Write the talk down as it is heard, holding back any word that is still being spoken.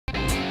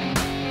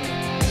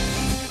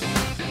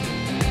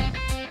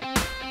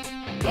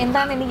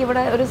എന്താണ് എനിക്ക്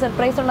ഇവിടെ ഒരു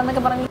സർപ്രൈസ്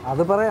ഉണ്ടെന്നൊക്കെ പറഞ്ഞു?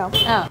 അത് പറയാം.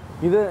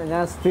 ഇത്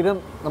ഞാൻ സ്ഥിരം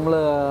എന്താ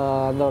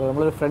പറയുക,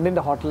 നമ്മളൊരു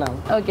ഫ്രണ്ടിന്റെ ഹോട്ടലാണ്.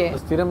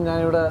 സ്ഥിരം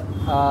ഞാനിവിടെ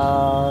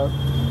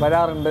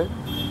വരാറുണ്ട്.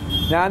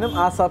 ഞാനും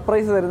ആ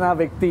സർപ്രൈസ് തരുന്ന ആ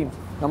വ്യക്തിയും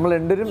നമ്മൾ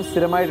രണ്ടുപേരും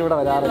സ്ഥിരമായിട്ട് ഇവിടെ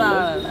വരാറുണ്ട്.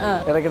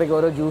 ഇടയ്ക്കിടയ്ക്ക്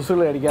ഓരോ ജ്യൂസുകൾ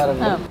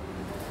കഴിക്കാറുണ്ട്.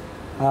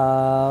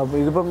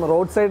 ഇതിപ്പം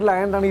റോഡ്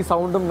സൈഡിലായതുകൊണ്ടാണ് ഈ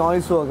സൗണ്ടും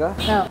നോയ്സും ഒക്കെ.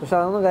 പക്ഷെ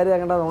അതൊന്നും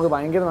കാര്യമാക്കേണ്ട, നമുക്ക്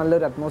ഭയങ്കര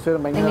നല്ലൊരു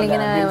അറ്റ്മോസ്ഫിയറും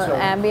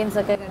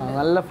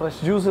നല്ല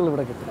ഫ്രഷ് ജ്യൂസുകൾ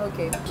ഇവിടെ കിട്ടും.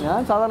 ഞാൻ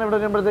സാധാരണ ഇവിടെ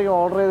വരുമ്പോഴത്തേക്ക്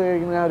ഓർഡർ ചെയ്ത്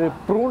കഴിക്കുന്ന ഒരു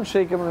പ്രൂൺ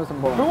ഷേക്ക് എന്ന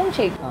സംഭവം.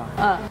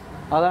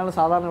 അതാണ്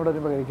സാധാരണ ഇവിടെ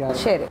വരുമ്പോൾ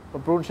കഴിക്കാറ്.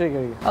 പ്രൂൺ ഷേക്ക്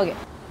കഴിക്കാം.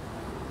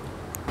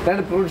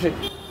 Prune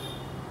shake.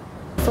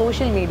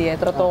 സോഷ്യൽ മീഡിയ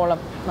എത്രത്തോളം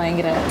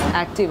ഭയങ്കര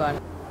ആക്റ്റീവാണ്?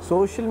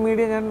 സോഷ്യൽ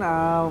മീഡിയ ഞാൻ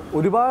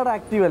ഒരുപാട്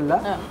ആക്റ്റീവ് അല്ല,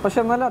 പക്ഷെ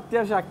എന്നാലും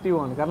അത്യാവശ്യം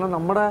ആക്റ്റീവാണ്. കാരണം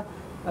നമ്മുടെ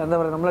എന്താ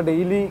പറയുക, നമ്മളെ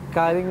ഡെയിലി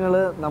കാര്യങ്ങൾ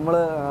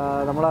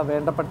നമ്മളെ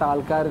വേണ്ടപ്പെട്ട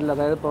ആൾക്കാരിൽ,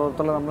 അതായത്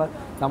പുറത്തുള്ള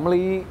നമ്മൾ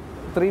ഈ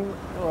ഇത്രയും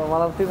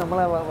വളർത്തി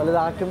നമ്മളെ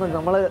വലുതാക്കുന്ന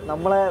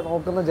നമ്മളെ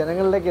നോക്കുന്ന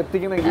ജനങ്ങളിലേക്ക്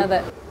എത്തിക്കണമെങ്കിൽ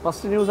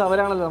ഫസ്റ്റ് ന്യൂസ്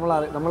അവരാണല്ലോ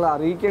നമ്മൾ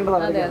അറിയിക്കേണ്ടത്.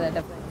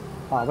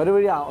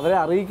 അവരെ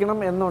അറിയിക്കണം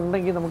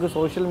എന്നുണ്ടെങ്കിൽ നമുക്ക്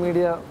സോഷ്യൽ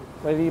മീഡിയ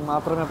വഴി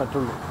മാത്രമേ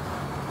പറ്റുള്ളൂ.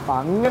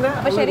 അങ്ങനെ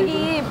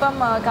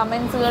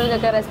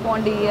കമന്റ്സുകൾക്കൊക്കെ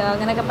റെസ്പോണ്ട് ചെയ്യുക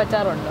അങ്ങനെയൊക്കെ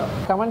പറ്റാറുണ്ടോ?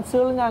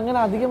 കമന്റ്സുകൾ ഞാൻ അങ്ങനെ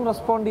അധികം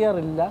റെസ്പോണ്ട്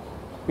ചെയ്യാറില്ല.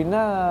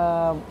 പിന്നെ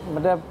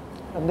മറ്റേ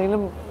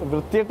എന്തെങ്കിലും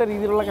വൃത്തിയായിട്ട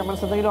രീതിയിലുള്ള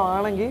കമന്റ്സ് എന്തെങ്കിലും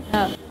ആണെങ്കിൽ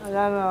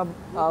ഞാൻ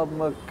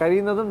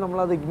കഴിയുന്നതും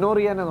നമ്മളത് ഇഗ്നോർ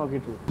ചെയ്യാനേ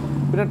നോക്കിയിട്ടുള്ളൂ.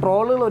 പിന്നെ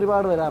ട്രോളുകൾ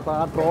ഒരുപാട് വരാം. അപ്പോൾ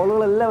ആ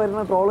ട്രോളുകളെല്ലാം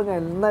വരുന്ന ട്രോള് ഞാൻ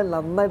എന്തായാലും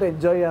നന്നായിട്ട്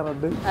എൻജോയ്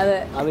ചെയ്യാറുണ്ട്.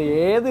 അത്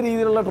ഏത്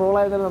രീതിയിലുള്ള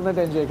ട്രോളായിരുന്നാലും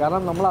നന്നായിട്ട് എൻജോയ് ചെയ്യും.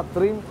 കാരണം നമ്മൾ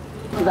അത്രയും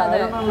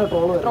ഇതാണല്ലോ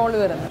ട്രോള്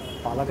വരുന്നത്.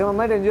 അപ്പോൾ അതൊക്കെ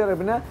നന്നായിട്ട് എൻജോയ് ചെയ്യും.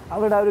 പിന്നെ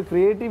അവരുടെ ആ ഒരു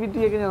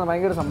ക്രിയേറ്റിവിറ്റിയൊക്കെ ഞാൻ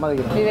ഭയങ്കര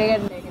സമ്മതിക്കുന്നു.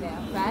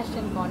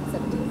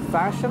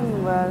 ഫാഷൻ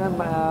ഞാൻ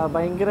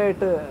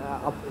ഭയങ്കരമായിട്ട്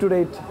അപ് ടു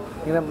ഡേറ്റ്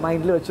ഇങ്ങനെ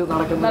മൈൻഡിൽ വെച്ച്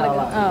നടക്കുന്ന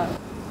ആളാണ്.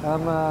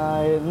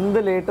 എന്ത്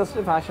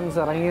latest fashions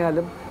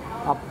ഇറങ്ങിയാലും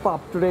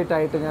up to date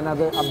ആയിട്ട്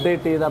ഞാനത്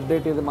അപ്ഡേറ്റ്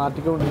ചെയ്ത്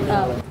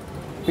മാറ്റിക്കൊണ്ടിരിക്കുന്നതാണ്.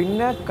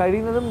 പിന്നെ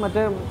കഴിയുന്നതും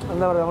മറ്റേ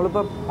എന്താ പറയുക,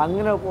 നമ്മളിപ്പോൾ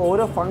അങ്ങനെ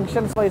ഓരോ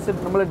ഫങ്ഷൻസ് വൈസ്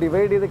നമ്മൾ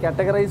ഡിവൈഡ് ചെയ്ത്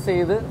കാറ്റഗറൈസ്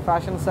ചെയ്ത്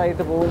ഫാഷൻസ്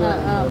ആയിട്ട് പോകുന്നത്.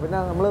 പിന്നെ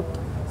നമ്മൾ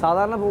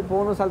സാധാരണ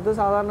പോകുന്ന സ്ഥലത്ത്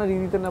സാധാരണ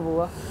രീതിയിൽ തന്നെ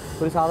പോവുക,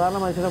 ഒരു സാധാരണ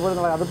മനുഷ്യനെ പോലെ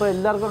നടക്കുക. അതിപ്പോൾ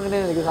എല്ലാവർക്കും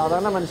അങ്ങനെയായിരിക്കും.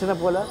 സാധാരണ മനുഷ്യനെ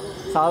പോലെ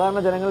സാധാരണ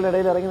ജനങ്ങളുടെ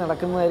ഇടയിൽ ഇറങ്ങി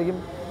നടക്കുന്നതായിരിക്കും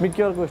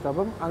മിക്കവർക്കും ഇഷ്ടം.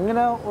 അപ്പം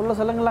അങ്ങനെ ഉള്ള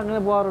സ്ഥലങ്ങളിൽ അങ്ങനെ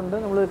പോകാറുണ്ട്.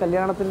 നമ്മൾ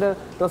കല്യാണത്തിൻ്റെ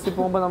ഡ്രസ്സിൽ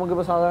പോകുമ്പോൾ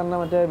നമുക്കിപ്പോൾ സാധാരണ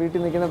മറ്റേ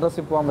വീട്ടിൽ നിൽക്കുന്ന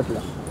ഡ്രസ്സിൽ പോകാൻ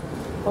പറ്റില്ല.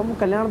 അപ്പം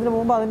കല്യാണത്തിന്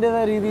പോകുമ്പോൾ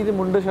അതിൻ്റേതായ രീതിയിൽ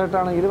മുണ്ട്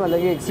ഷർട്ടാണെങ്കിലും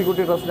അല്ലെങ്കിൽ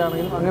എക്സിക്യൂട്ടീവ്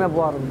ഡ്രസ്സിലാണെങ്കിലും അങ്ങനെ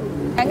പോകാറുണ്ട്.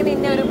 അങ്ങനെ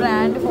ഇന്ന ഒരു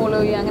ബ്രാൻഡ് ഫോളോ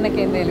ചെയ്യുക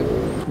അങ്ങനെയൊക്കെ എന്തെങ്കിലും?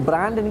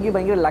 ബ്രാൻഡ് എനിക്ക്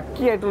ഭയങ്കര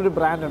ലക്കി ആയിട്ടുള്ളൊരു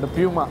ബ്രാൻഡുണ്ട്,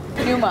 പ്യൂമ.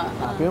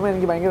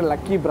 എനിക്ക് ഭയങ്കര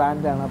ലക്കി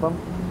ബ്രാൻഡാണ്. അപ്പം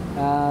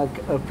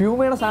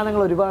പ്യൂമയുടെ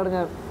സാധനങ്ങൾ ഒരുപാട്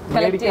ഞാൻ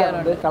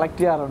കളക്ട്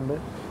ചെയ്യാറുണ്ട്.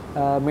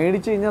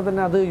 മേടിച്ചു കഴിഞ്ഞാൽ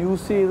തന്നെ അത്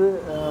യൂസ് ചെയ്ത്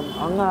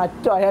അങ്ങ്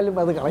അറ്റമായാലും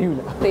അത്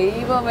കളയൂല.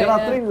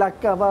 അത്രയും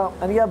ലക്ക്. അപ്പോൾ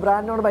എനിക്ക് ആ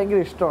ബ്രാൻഡിനോട് ഭയങ്കര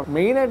ഇഷ്ടമാണ്.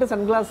 മെയിനായിട്ട്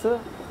സൺഗ്ലാസ്,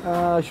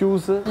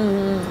 ഷൂസ്,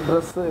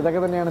 ഡ്രസ്സ്, ഇതൊക്കെ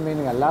തന്നെയാണ് മെയിൻ.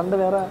 അല്ലാണ്ട്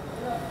വേറെ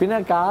പിന്നെ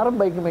കാറും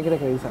ബൈക്കും ഭയങ്കര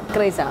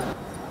ക്രേസാണ്.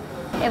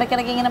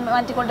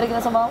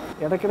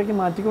 ഇടയ്ക്കിടയ്ക്ക്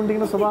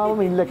മാറ്റിക്കൊണ്ടിരിക്കുന്ന സ്വഭാവം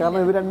ഇല്ല. കാരണം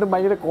ഇത് രണ്ടും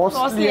ഭയങ്കര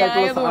കോസ്റ്റ്ലി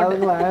ആയിട്ടുള്ള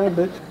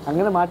സാധനങ്ങളായതുകൊണ്ട്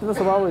അങ്ങനെ മാറ്റുന്ന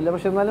സ്വഭാവം ഇല്ല.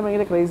 പക്ഷെ എന്നാലും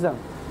ഭയങ്കര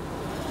ക്രേസാണ്.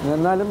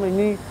 എന്നാലും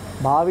ഇനി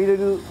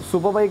ഭാവിയിലൊരു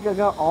സൂപ്പർ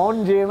ബൈക്കൊക്കെ ഓൺ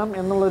ചെയ്യണം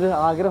എന്നുള്ളൊരു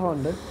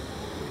ആഗ്രഹമുണ്ട്.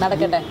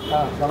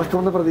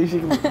 നടക്കുമെന്ന്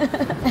പ്രതീക്ഷിക്കുന്നു.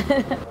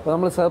 അപ്പോൾ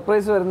നമ്മൾ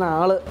സർപ്രൈസ് വരുന്ന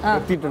ആള്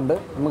എത്തിയിട്ടുണ്ട്,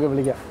 നമുക്ക്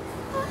വിളിക്കാം.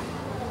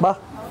 ബാ.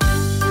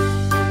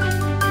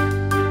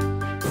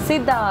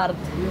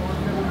 സിദ്ധാർത്ഥ്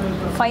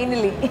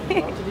ഫൈനലി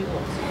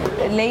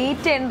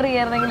ലേറ്റ് എൻട്രി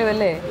ആയിരുന്നെങ്കിലും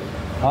അല്ലേ,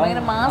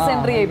 മാസ്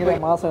എൻട്രി ആയിപ്പോയി.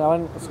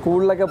 അവൻ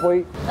സ്കൂളിലൊക്കെ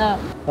പോയി,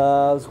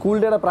 സ്കൂൾ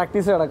ഡേയുടെ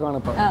പ്രാക്ടീസ് കിടക്കുവാണ്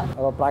ഇപ്പം.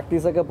 അപ്പോൾ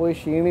പ്രാക്ടീസൊക്കെ പോയി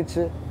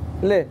ക്ഷീണിച്ച്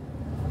അല്ലേ.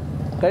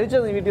 കഴിച്ചോ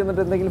നീ വീട്ടിൽ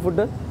വന്നിട്ട് എന്തെങ്കിലും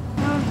ഫുഡ്?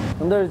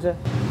 എന്താ കഴിച്ചേ?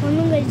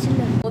 ഒന്നും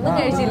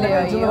കഴിച്ചില്ലയോ?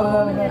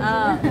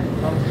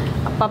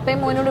 പപ്പയും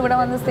മോനോട് ഇവിടെ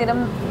വന്ന് സ്ഥിരം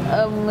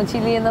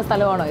ചില്ലി ചെയ്യുന്ന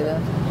സ്ഥലമാണോ ഇത്?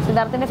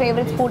 സിദ്ധാർത്ഥിന്റെ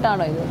ഫേവറേറ്റ്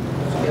സ്പോട്ടാണോ ഇത്?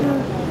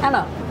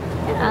 ആണോ?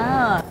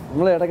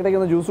 നമ്മൾ ഇടയ്ക്കിടയ്ക്ക്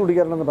ഒന്ന് ജ്യൂസ്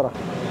കുടിക്കാറുണ്ടെന്ന് പറ.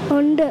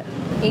 ഉണ്ട്.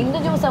 എന്ത്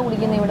ജ്യൂസാ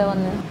കുടിക്കുന്നത് ഇവിടെ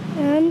വന്ന്?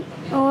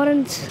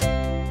 ഓറഞ്ച്.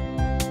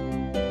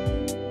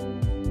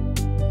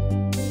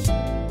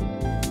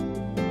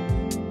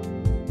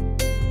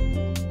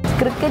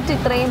 ക്രിക്കറ്റ്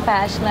ഇത്രയും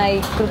പാഷനായി,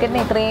 ക്രിക്കറ്റിനെ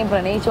ഇത്രയും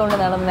പ്രണയിച്ചുകൊണ്ട്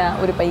നടന്ന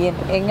ഒരു പയ്യൻ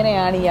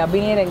എങ്ങനെയാണ് ഈ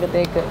അഭിനയ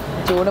രംഗത്തേക്ക്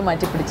ചൂട്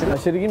മാറ്റി പിടിച്ചത്?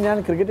 ശരിക്കും ഞാൻ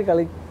ക്രിക്കറ്റ്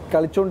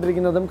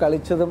കളിച്ചുകൊണ്ടിരിക്കുന്നതും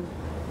കളിച്ചതും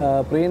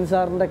പ്രിയൻ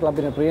സാറിൻ്റെ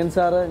ക്ലബിന്. പ്രിയൻ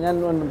സാറ് ഞാൻ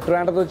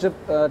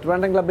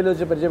ട്രിവാൻഡ്രം ക്ലബ്ബിൽ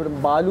വെച്ച് പരിചയപ്പെടും.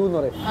 ബാലു എന്ന്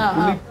പറയും,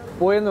 പുള്ളി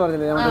പോയെന്ന്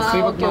പറഞ്ഞില്ലേ, നമ്മുടെ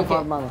ശ്രീപത്മ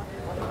ഫാർമാണ്.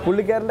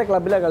 പുള്ളിക്കാരൻ്റെ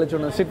ക്ലബ്ബിലാണ്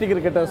കളിച്ചുകൊണ്ടിരുന്നത്, സിറ്റി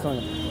ക്രിക്കറ്റേഴ്സ്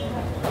ആണ്.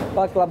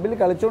 അപ്പോൾ ആ ക്ലബ്ബിൽ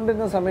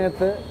കളിച്ചുകൊണ്ടിരുന്ന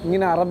സമയത്ത്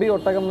ഇങ്ങനെ അറബി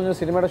ഒട്ടകം എന്ന് പറഞ്ഞ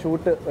സിനിമയുടെ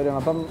ഷൂട്ട് വരുകയാണ്.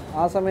 അപ്പം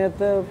ആ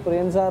സമയത്ത്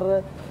പ്രിയൻ സാറ്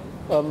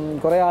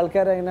കുറേ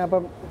ആൾക്കാരെ ഇങ്ങനെ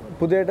അപ്പം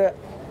പുതിയതായിട്ട്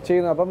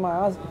ചെയ്യുന്നു. അപ്പം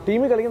ആ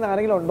ടീമിൽ കളിക്കുന്ന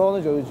ആരെങ്കിലും ഉണ്ടോ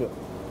എന്ന് ചോദിച്ചു.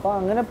 അപ്പോൾ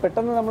അങ്ങനെ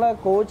പെട്ടെന്ന് നമ്മളെ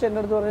കോച്ച് എൻ്റെ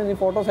അടുത്ത് പറഞ്ഞു നീ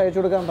ഫോട്ടോസ് അയച്ചു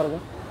കൊടുക്കാൻ പറഞ്ഞു.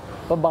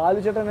 അപ്പോൾ ബാലു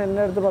ചേട്ടൻ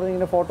എൻ്റെ അടുത്ത് പറഞ്ഞു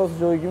ഇങ്ങനെ ഫോട്ടോസ്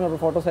ചോദിക്കും, അപ്പോൾ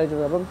ഫോട്ടോസ് അയച്ചു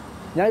കൊടുക്കും. അപ്പം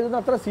ഞാൻ ഇതൊന്നും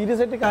അത്ര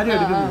സീരിയസ് ആയിട്ട് കാര്യം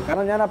എടുക്കുന്നു,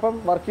 കാരണം ഞാൻ അപ്പം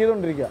വർക്ക്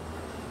ചെയ്തുകൊണ്ടിരിക്കുക.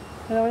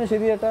 ഞാൻ പറഞ്ഞു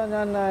ശരി ചേട്ടാ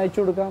ഞാൻ അയച്ചു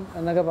കൊടുക്കാം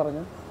എന്നൊക്കെ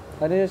പറഞ്ഞു.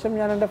 അതിനുശേഷം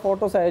ഞാൻ എൻ്റെ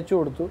ഫോട്ടോസ് അയച്ചു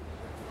കൊടുത്തു.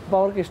 അപ്പോൾ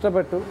അവർക്ക്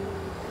ഇഷ്ടപ്പെട്ടു.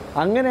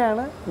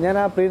 അങ്ങനെയാണ് ഞാൻ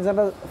ആ പ്രിയൻ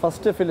സാറിൻ്റെ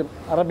ഫസ്റ്റ് ഫിലിം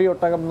അറബി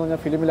ഒട്ടകം എന്ന് പറഞ്ഞ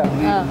ഫിലിമിലാണ്.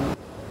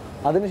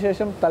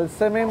 അതിനുശേഷം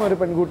തത്സമയം ഒരു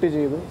പെൺകുട്ടി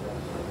ചെയ്തു.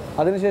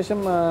 അതിനുശേഷം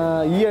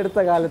ഈ അടുത്ത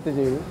കാലത്ത്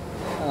ചെയ്തു.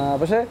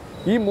 പക്ഷേ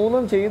ഈ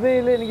മൂന്നും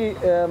ചെയ്തതിൽ എനിക്ക്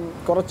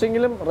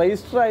കുറച്ചെങ്കിലും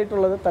രജിസ്റ്റർ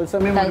ആയിട്ടുള്ളത്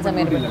തത്സമയം.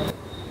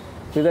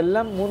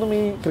 ഇതെല്ലാം മൂന്നും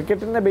ഈ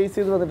ക്രിക്കറ്റിനെ ബേസ്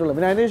ചെയ്ത് വന്നിട്ടുള്ളത്.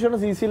 പിന്നെ അതിനുശേഷമാണ്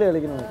CCയിൽ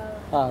കളിക്കുന്നത്.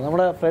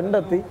 നമ്മുടെ ഫ്രണ്ട്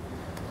എത്തി,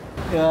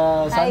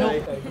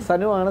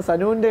 സനു ആണ്.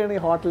 സനുവിൻ്റെയാണ്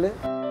ഈ ഹോട്ടൽ.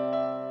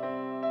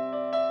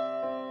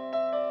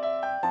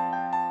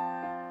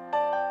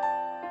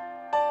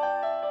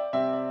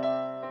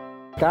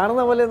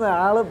 കാണുന്ന പോലെ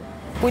ആള്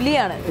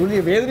പുലിയാണ്,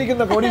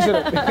 വേദനിക്കുന്ന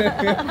കോടീശ്വരൻ.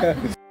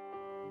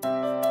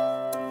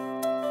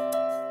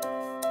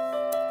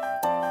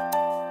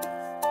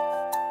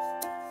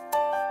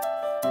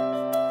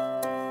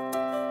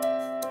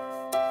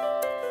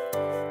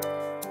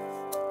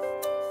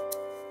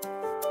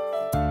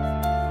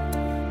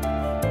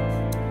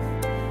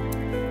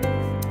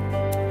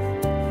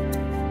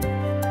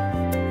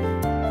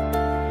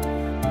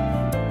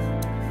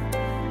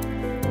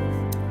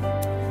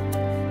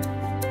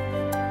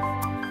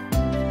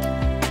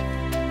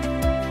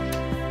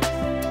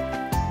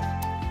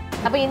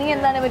 അപ്പൊ ഇനി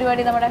എന്താണ്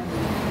പരിപാടി നമ്മുടെ?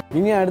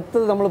 ഇനി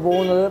അടുത്തത് നമ്മൾ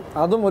പോകുന്നത്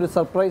അതും ഒരു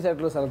സർപ്രൈസ്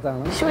ആയിട്ടുള്ള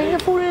സ്ഥലത്താണ്.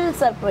 Full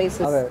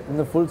surprises. അതെ,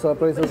 ഇന്ന് ഫുൾ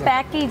സർപ്രൈസസ്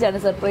പാക്കേജ് ആണ്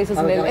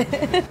സർപ്രൈസസിന്റെ.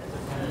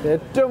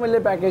 ഏറ്റവും വലിയ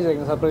പാക്കേജ്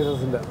ആയിരിക്കും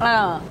സർപ്രൈസസിന്റെ.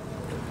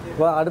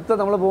 അപ്പോൾ അടുത്ത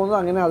നമ്മൾ പോകുന്നത്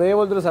അങ്ങനെ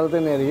അതേപോലത്തെ ഒരു സ്ഥലത്ത്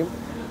തന്നെയായിരിക്കും.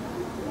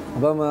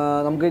 അപ്പം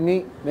നമുക്ക് ഇനി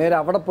നേരെ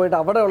അവിടെ പോയിട്ട്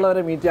അവിടെ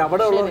ഉള്ളവരെ മീറ്റ് ചെയ്യാം.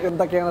 അവിടെ ഉള്ളവർക്ക്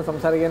എന്തൊക്കെയാണ്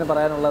സംസാരിക്കാൻ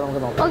പറയാനുള്ളത്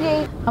നമുക്ക് നോക്കാം. ഓക്കെ,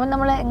 അപ്പം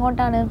നമ്മൾ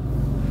എങ്ങോട്ടാണ്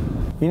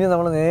ഇനി?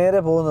 നമ്മൾ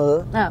നേരെ പോകുന്നത്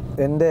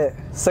എൻ്റെ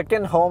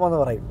സെക്കൻഡ് ഹോം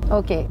എന്ന് പറയും.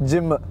 Okay,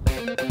 gym.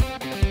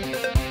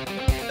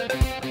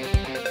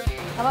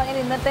 അപ്പോൾ അങ്ങനെ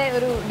ഇന്നത്തെ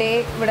ഒരു ഡേ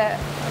ഇവിടെ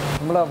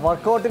നമ്മുടെ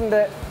വർക്കൗട്ടിന്റെ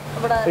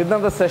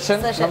ഇന്നത്തെ സെഷൻ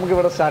നമുക്ക്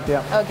ഇവിടെ സ്റ്റാർട്ട്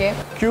ചെയ്യാം. ഓക്കെ,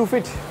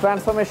 ക്യൂഫിറ്റ്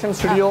ട്രാൻസ്ഫോർമേഷൻ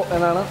സ്റ്റുഡിയോ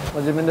എന്നാണ്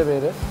ജിമ്മിന്റെ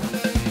പേര്.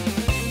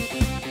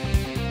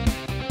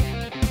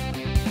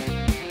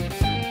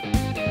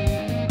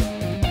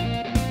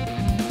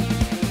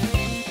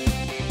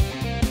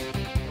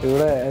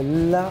 ഇവിടെ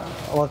എല്ലാ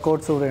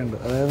വർക്കൗട്ട്സും ഇവിടെ ഉണ്ട്.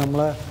 അതായത്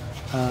നമ്മളെ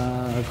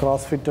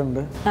ക്രോസ് ഫിറ്റ്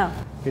ഉണ്ട്,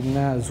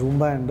 പിന്നെ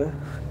സൂംബ ഉണ്ട്,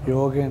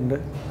 യോഗയുണ്ട്,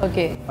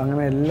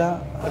 അങ്ങനെ എല്ലാ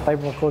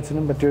ടൈപ്പ്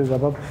വർക്കൗട്ട്സിനും പറ്റിയത്.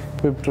 അപ്പം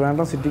ഇപ്പോൾ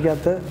ട്രിവാൻഡ്രം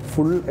സിറ്റിക്കകത്ത്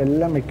ഫുൾ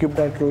എല്ലാം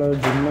എക്യുപ്ഡ് ആയിട്ടുള്ള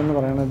ജിം എന്ന്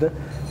പറയുന്നത്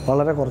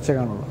വളരെ കുറച്ചേ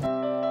കാണുള്ളൂ.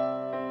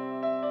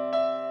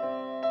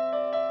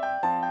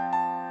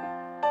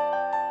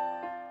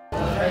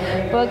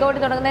 വർക്കൗട്ട്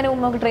തുടങ്ങുന്നതിന്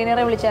മുമ്പ് നമുക്ക്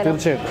ട്രെയിനറെ വിളിച്ചാൽ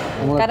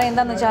തീർച്ചയായിട്ടും. കാരണം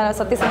എന്താണെന്ന് വെച്ചാൽ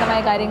സത്യസന്ധമായ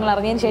കാര്യങ്ങൾ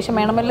അറിഞ്ഞതിന് ശേഷം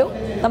വേണമല്ലോ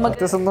നമുക്ക്.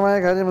 സത്യസന്ധമായ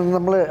കാര്യം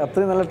നമ്മൾ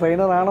അത്രയും നല്ല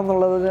ട്രെയിനർ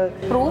ആണെന്നുള്ളത്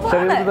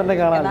ശരീരത്തിൽ തന്നെ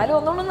കാണാൻ.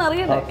 ഒന്നുകൊണ്ടൊന്നും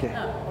അറിയണ്ടേ.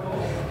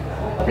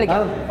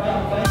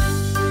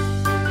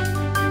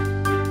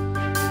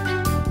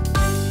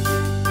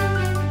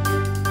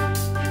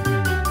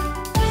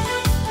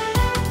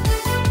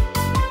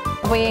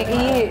 അപ്പോൾ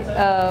ഈ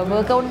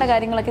വർക്കൗട്ടിൻ്റെ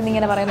കാര്യങ്ങളൊക്കെ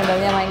ഇങ്ങനെ പറയുന്നുണ്ടോ?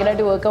 ഞാൻ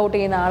ഭയങ്കരമായിട്ട് വർക്കൗട്ട്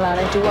ചെയ്യുന്ന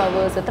ആളാണ്. 2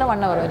 hours, എത്ര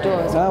 1 hour? 2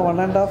 hours.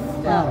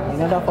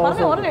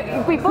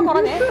 ഇപ്പൊ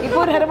കുറഞ്ഞേ, ഇപ്പൊ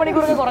ഒരു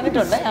അരമണിക്കൂറൊക്കെ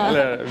കുറഞ്ഞിട്ടുണ്ട്.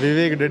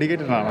 വിവേക്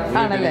ഡെഡിക്കേറ്റഡ്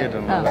ആണല്ലേ?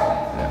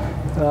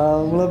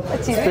 നമ്മൾ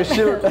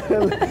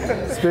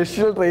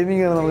സ്പെഷ്യൽ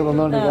ട്രെയിനിങ് ആണ് നമുക്ക്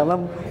തന്നുകൊണ്ടിരിക്കുന്നത്.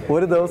 കാരണം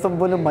ഒരു ദിവസം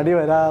പോലും മടി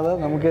വരാതെ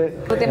നമുക്ക്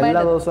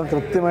എല്ലാ ദിവസവും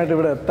കൃത്യമായിട്ട്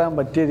ഇവിടെ എത്താൻ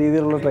പറ്റിയ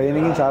രീതിയിലുള്ള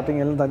ട്രെയിനിങ്ങും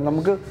ചാർട്ടിങ് എല്ലാം തന്നെ.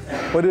 നമുക്ക്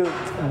ഒരു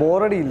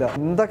ബോറടി ഇല്ല.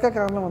 എന്തൊക്കെ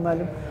കാരണം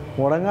വന്നാലും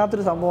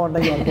മുടങ്ങാത്തൊരു സംഭവം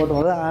ഉണ്ടെങ്കിൽ വർക്കൗട്ട്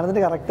അത്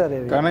ആനന്ദിന് കറക്റ്റ്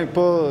അറിയാം. കാരണം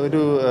ഇപ്പോൾ ഒരു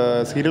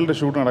സീരിയലിൻ്റെ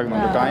ഷൂട്ട്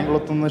നടക്കുന്നുണ്ട്.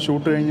 കായംകുളത്തുനിന്ന്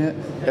ഷൂട്ട് കഴിഞ്ഞ്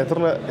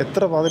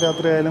എത്ര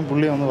പാതിരാത്രി ആയാലും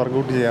പുള്ളി ഒന്ന്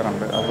വർക്കൗട്ട്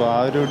ചെയ്യാറുണ്ട്. അപ്പോൾ ആ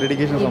ഒരു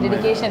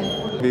ഡെഡിക്കേഷൻ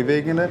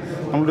വിവേകിന്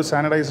നമ്മളൊരു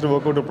സ്റ്റാൻഡർഡൈസ്ഡ്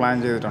വർക്കൗട്ട് പ്ലാൻ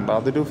ചെയ്തിട്ടുണ്ട്.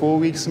 അതൊരു 4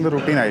 weeksൻ്റെ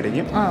റുട്ടീൻ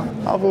ആയിരിക്കും.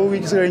 ആ 4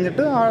 weeks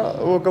കഴിഞ്ഞിട്ട് ആ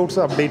വർക്കൗട്ട്സ്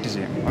അപ്ഡേറ്റ്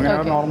ചെയ്യും.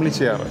 അങ്ങനെയാണ് നോർമലി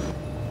ചെയ്യാറ്.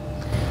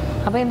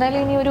 അപ്പോൾ എന്തായാലും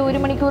ഇനി ഒരു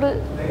 1 മണിക്കൂർ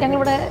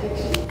ഞങ്ങളിവിടെ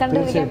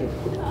കണ്ടിരിക്കാം.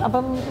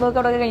 അപ്പം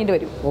വർക്കൗട്ടൊക്കെ കഴിഞ്ഞിട്ട്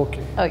വരും.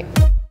 ഓക്കെ.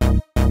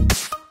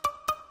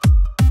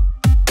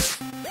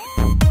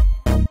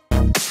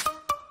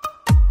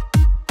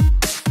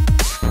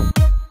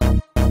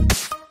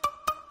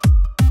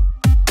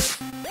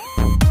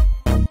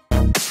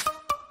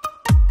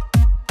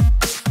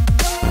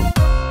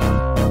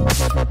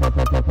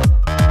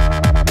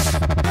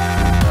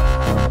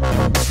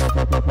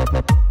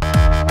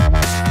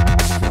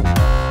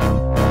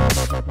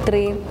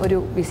 ഇത്രയും ഒരു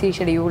ബിസി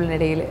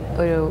ഷെഡ്യൂളിനിടയിൽ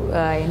ഒരു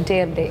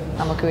എൻറ്റയർ ഡേ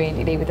നമുക്ക്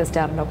വേണ്ടി ഡേവിഡ്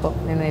സ്റ്റാറിൻ്റെ ഒപ്പം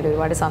നിന്നതിൽ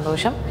ഒരുപാട്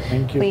സന്തോഷം.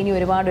 അപ്പോൾ ഇനി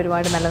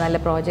ഒരുപാട് നല്ല നല്ല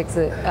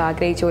പ്രോജക്ട്സ്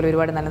ആഗ്രഹിച്ച പോലെ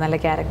ഒരുപാട് നല്ല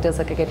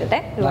ക്യാരക്ടേഴ്സൊക്കെ കേട്ടിട്ടെ.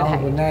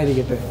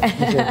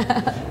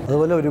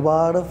 അതുപോലെ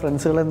ഒരുപാട്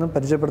ഫ്രണ്ട്സുകളൊന്നും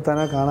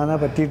പരിചയപ്പെടുത്താനോ കാണാനോ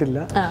പറ്റിയിട്ടില്ല.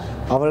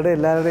 അവരുടെ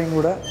എല്ലാവരുടെയും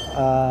കൂടെ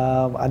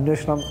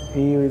അന്വേഷണം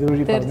ഈ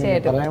ഇതുവഴി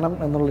പറയണം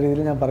എന്നുള്ള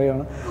രീതിയിൽ ഞാൻ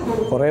പറയുകയാണ്.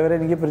 കുറേ പേരെ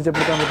എനിക്ക്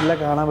പരിചയപ്പെടുത്താൻ പറ്റില്ല,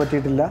 കാണാൻ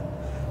പറ്റിയിട്ടില്ല.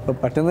 അപ്പോൾ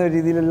പറ്റുന്ന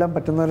രീതിയിലെല്ലാം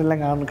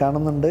പറ്റുന്നവരെല്ലാം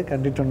കാണുന്നുണ്ട്,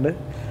 കണ്ടിട്ടുണ്ട്.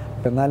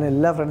 എന്നാലും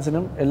എല്ലാ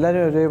ഫ്രണ്ട്സിനും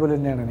എല്ലാവരും ഒരേപോലെ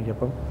തന്നെയാണ്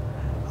എനിക്കപ്പം.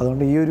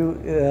 അതുകൊണ്ട് ഈ ഒരു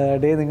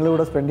ഡേ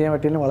നിങ്ങളിവിടെ സ്പെൻഡ് ചെയ്യാൻ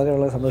പറ്റിയാലും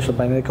വളരെ സന്തോഷം.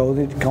 അതിന്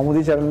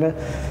കൗമുദി ചാനലിന്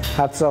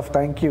hats off.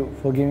 Thank you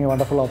for giving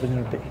wonderful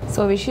opportunity.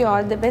 So wish you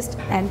all the best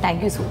and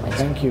thank you so much.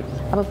 Thank you.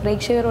 അപ്പോൾ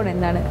പ്രേക്ഷകരോട്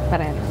എന്താണ്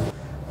പറയാനുള്ളത്?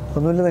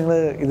 ഒന്നുമില്ല, നിങ്ങൾ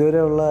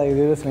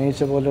ഇതുവരെ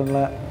സ്നേഹിച്ച പോലെയുള്ള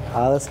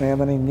ആ സ്നേഹം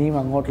തന്നെ ഇനിയും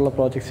അങ്ങോട്ടുള്ള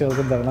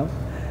പ്രോജക്ട്സുകൾക്കും തരണം.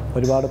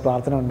 ഒരുപാട്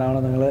പ്രാർത്ഥന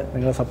ഉണ്ടാവണം.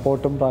 നിങ്ങളുടെ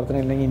സപ്പോർട്ടും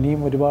പ്രാർത്ഥനയും ഇല്ലെങ്കിൽ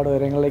ഇനിയും ഒരുപാട്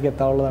ഉയരങ്ങളിലേക്ക്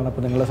എത്താനുള്ളതാണ്.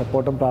 അപ്പോൾ നിങ്ങളുടെ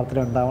സപ്പോർട്ടും പ്രാർത്ഥന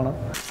ഉണ്ടാവണം.